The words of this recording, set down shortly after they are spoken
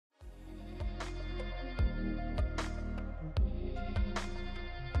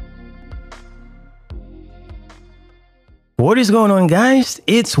What is going on, guys?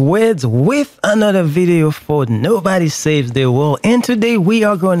 It's Weds with another video for Nobody Saves the World, and today we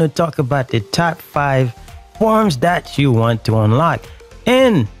are going to talk about the top 5 forms that you want to unlock.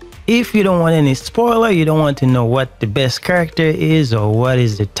 And if you don't want any spoiler, you don't want to know what the best character is or what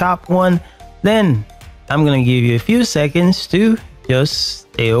is the top one, then I'm gonna give you a few seconds to just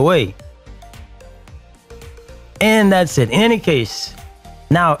stay away. And that's it. In any case,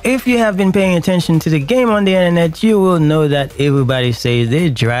 now, if you have been paying attention to the game on the internet, you will know that everybody says the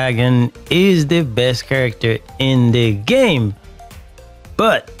dragon is the best character in the game.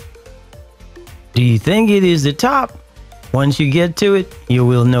 But do you think it is the top? Once you get to it, you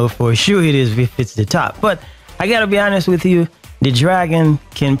will know for sure it is if it's the top. But I gotta be honest with you, the dragon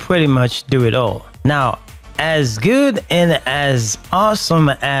can pretty much do it all. Now, as good and as awesome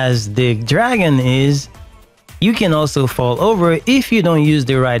as the dragon is, you can also fall over if you don't use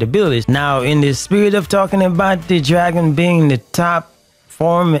the right abilities. Now, in the spirit of talking about the dragon being the top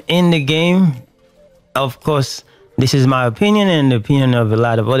form in the game, of course, this is my opinion and the opinion of a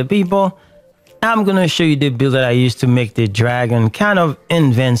lot of other people. I'm gonna show you the build that I used to make the dragon kind of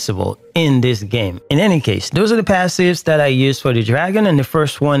invincible in this game. In any case, those are the passives that I use for the dragon, and the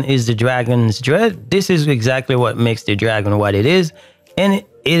first one is the Dragon's Dread. This is exactly what makes the dragon what it is, and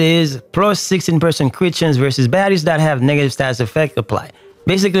it is plus 16% crit chance versus baddies that have negative status effect apply.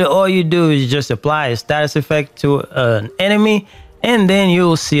 Basically, all you do is just apply a status effect to an enemy, and then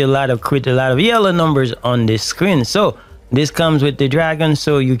you'll see a lot of crit, a lot of yellow numbers on this screen. So this comes with the dragon,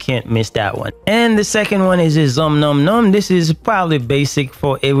 so you can't miss that one. And the second one is a Zum Num Num. This is probably basic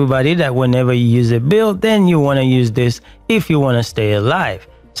for everybody, that whenever you use a build, then you want to use this if you want to stay alive.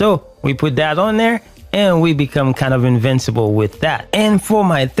 So we put that on there, and we become kind of invincible with that. And for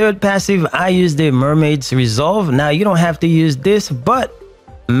my third passive, I use the Mermaid's Resolve. Now, you don't have to use this, but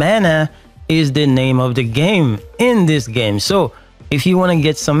mana is the name of the game in this game. So if you want to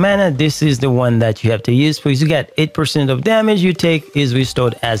get some mana, this is the one that you have to use, because you get 8% of damage you take is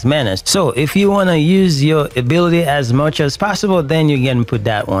restored as mana. So if you want to use your ability as much as possible, then you can put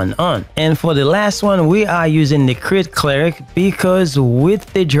that one on. And for the last one, we are using the Crit Cleric, because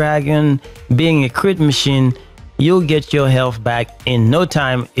with the dragon being a crit machine, you'll get your health back in no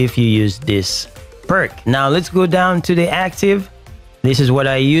time if you use this perk. Now let's go down to the active. This is what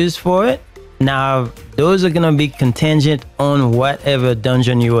I use for it. Now, those are going to be contingent on whatever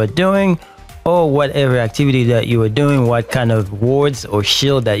dungeon you are doing or whatever activity that you are doing, what kind of wards or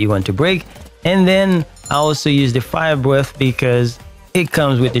shield that you want to break. And then I also use the Fire Breath because it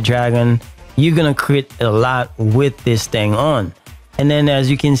comes with the dragon. You're going to crit a lot with this thing on. And then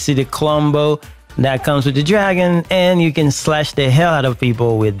as you can see, the combo that comes with the dragon, and you can slash the hell out of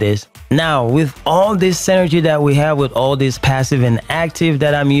people with this. Now, with all this synergy that we have with all this passive and active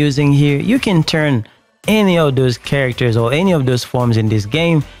that I'm using here, you can turn any of those characters or any of those forms in this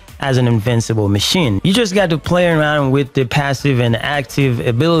game as an invincible machine. You just got to play around with the passive and active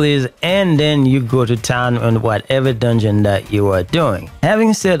abilities, and then you go to town on whatever dungeon that you are doing.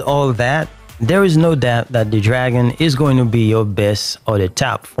 Having said all that, there is no doubt that the dragon is going to be your best or the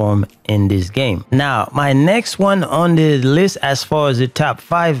top form in this game. Now, my next one on the list as far as the top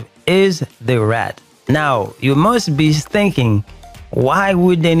 5 is the rat. Now, you must be thinking, why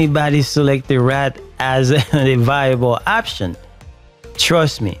would anybody select the rat as a viable option?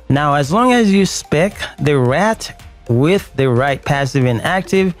 Trust me. Now, as long as you spec the rat with the right passive and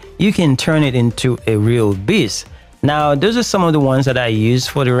active, you can turn it into a real beast. Now, those are some of the ones that I use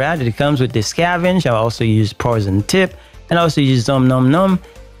for the rat. It comes with the Scavenge. I also use Poison Tip, and I also use Zum Num Num,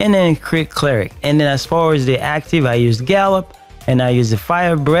 and then Crit Cleric. And then as far as the active, I use Gallop, and I use the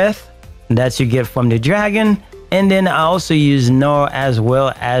Fire Breath that you get from the dragon. And then I also use Gnaw as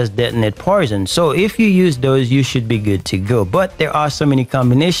well as Detonate Poison. So if you use those, you should be good to go. But there are so many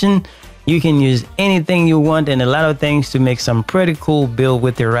combinations. You can use anything you want and a lot of things to make some pretty cool build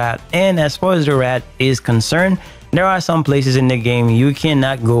with the rat. And as far as the rat is concerned, there are some places in the game you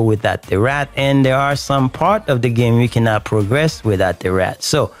cannot go without the rat, and there are some part of the game you cannot progress without the rat.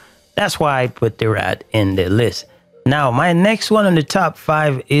 So that's why I put the rat in the list. Now, my next one on the top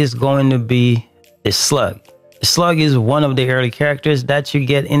 5 is going to be the Slug. The Slug is one of the early characters that you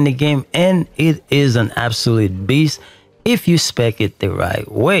get in the game, and it is an absolute beast if you spec it the right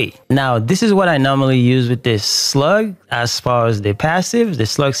way. Now, this is what I normally use with this Slug. As far as the passive, the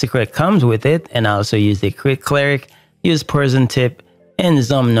Slug Secret comes with it, and I also use the Crit Cleric, use Poison Tip, and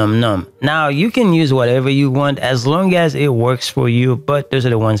Zum Num Num. Now, you can use whatever you want as long as it works for you, but those are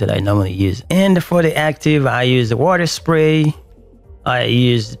the ones that I normally use. And for the active, I use the Water Spray, I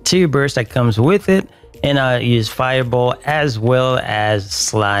use the Tear Burst that comes with it, and I use Fireball as well as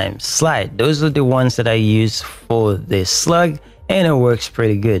Slime Slide. Those are the ones that I use for this slug, and it works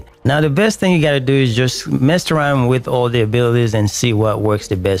pretty good. Now the best thing you gotta do is just mess around with all the abilities and see what works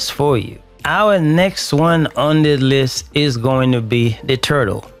the best for you. Our next one on the list is going to be the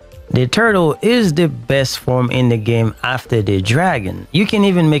turtle. The turtle is the best form in the game after the dragon. You can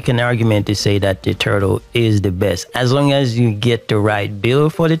even make an argument to say that the turtle is the best. As long as you get the right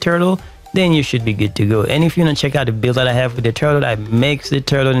build for the turtle, then you should be good to go. And if you want to check out the build that I have with the turtle that makes the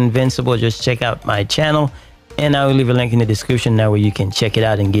turtle invincible, just check out my channel, and I will leave a link in the description now where you can check it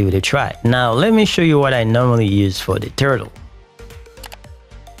out and give it a try. Now let me show you what I normally use for the turtle.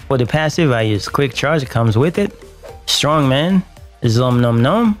 For the passive, I use Quick Charge, it comes with it, Strongman, Zom Nom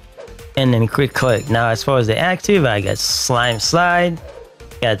Nom, and then Quick Click. Now as far as the active, I got Slime Slide,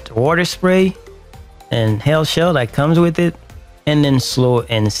 got Water Spray, and Hell Shell that comes with it, and then Slow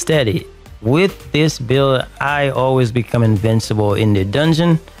and Steady. With this build, I always become invincible in the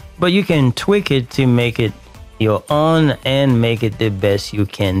dungeon, but you can tweak it to make it your own and make it the best you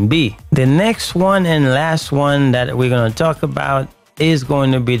can be. The next one and last one that we're going to talk about is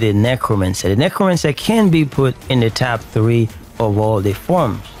going to be the Necromancer. The Necromancer can be put in the top 3 of all the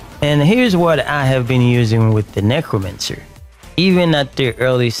forms. And here's what I have been using with the Necromancer, even at the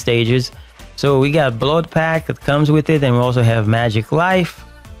early stages. So we got Blood Pack that comes with it, and we also have Magic Life,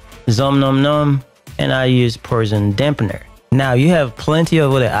 Zom Nom Nom, and I use Poison Dampener. Now you have plenty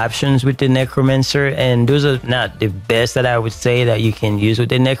of other options with the Necromancer, and those are not the best that I would say that you can use with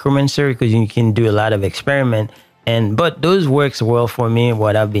the Necromancer, because you can do a lot of experiment, but those works well for me,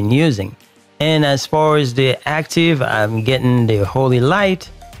 what I've been using. And as far as the active, I'm getting the Holy Light,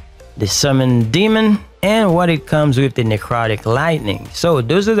 the Summon Demon, and what it comes with, the Necrotic Lightning. So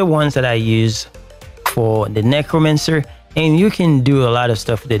those are the ones that I use for the Necromancer, and you can do a lot of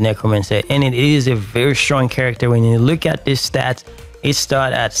stuff with the Necromancer, and it is a very strong character. When you look at the stats, it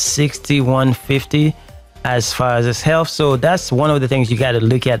starts at 6150 as far as its health. So that's one of the things you got to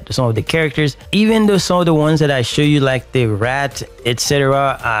look at, some of the characters. Even though some of the ones that I show you, like the rat,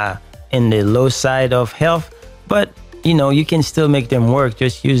 etc., are in the low side of health, but you know, you can still make them work.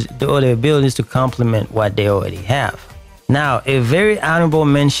 Just use the other abilities to complement what they already have. Now, a very honorable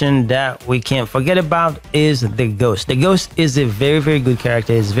mention that we can't forget about is the Ghost. The Ghost is a very, very good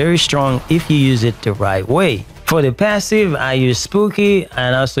character. It's very strong if you use it the right way. For the passive, I use Spooky,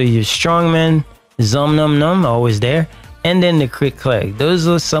 and also use Strongman, Zom Nom Nom, always there, and then the Quick Click. Those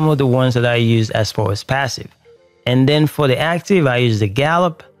are some of the ones that I use as far as passive. And then for the active, I use the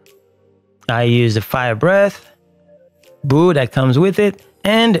Gallop, I use the Fire Breath, Boo that comes with it,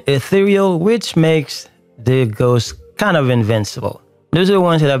 and Ethereal, which makes the Ghost kind of invincible. Those are the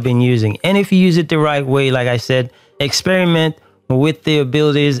ones that I've been using, and if you use it the right way, like I said, experiment with the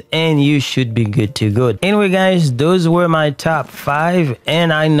abilities and you should be good to go. Anyway guys, those were my top 5,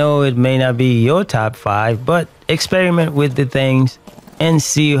 and I know it may not be your top 5, but experiment with the things and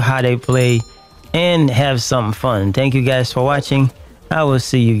see how they play and have some fun. Thank you guys for watching. I will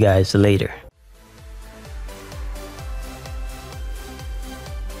see you guys later.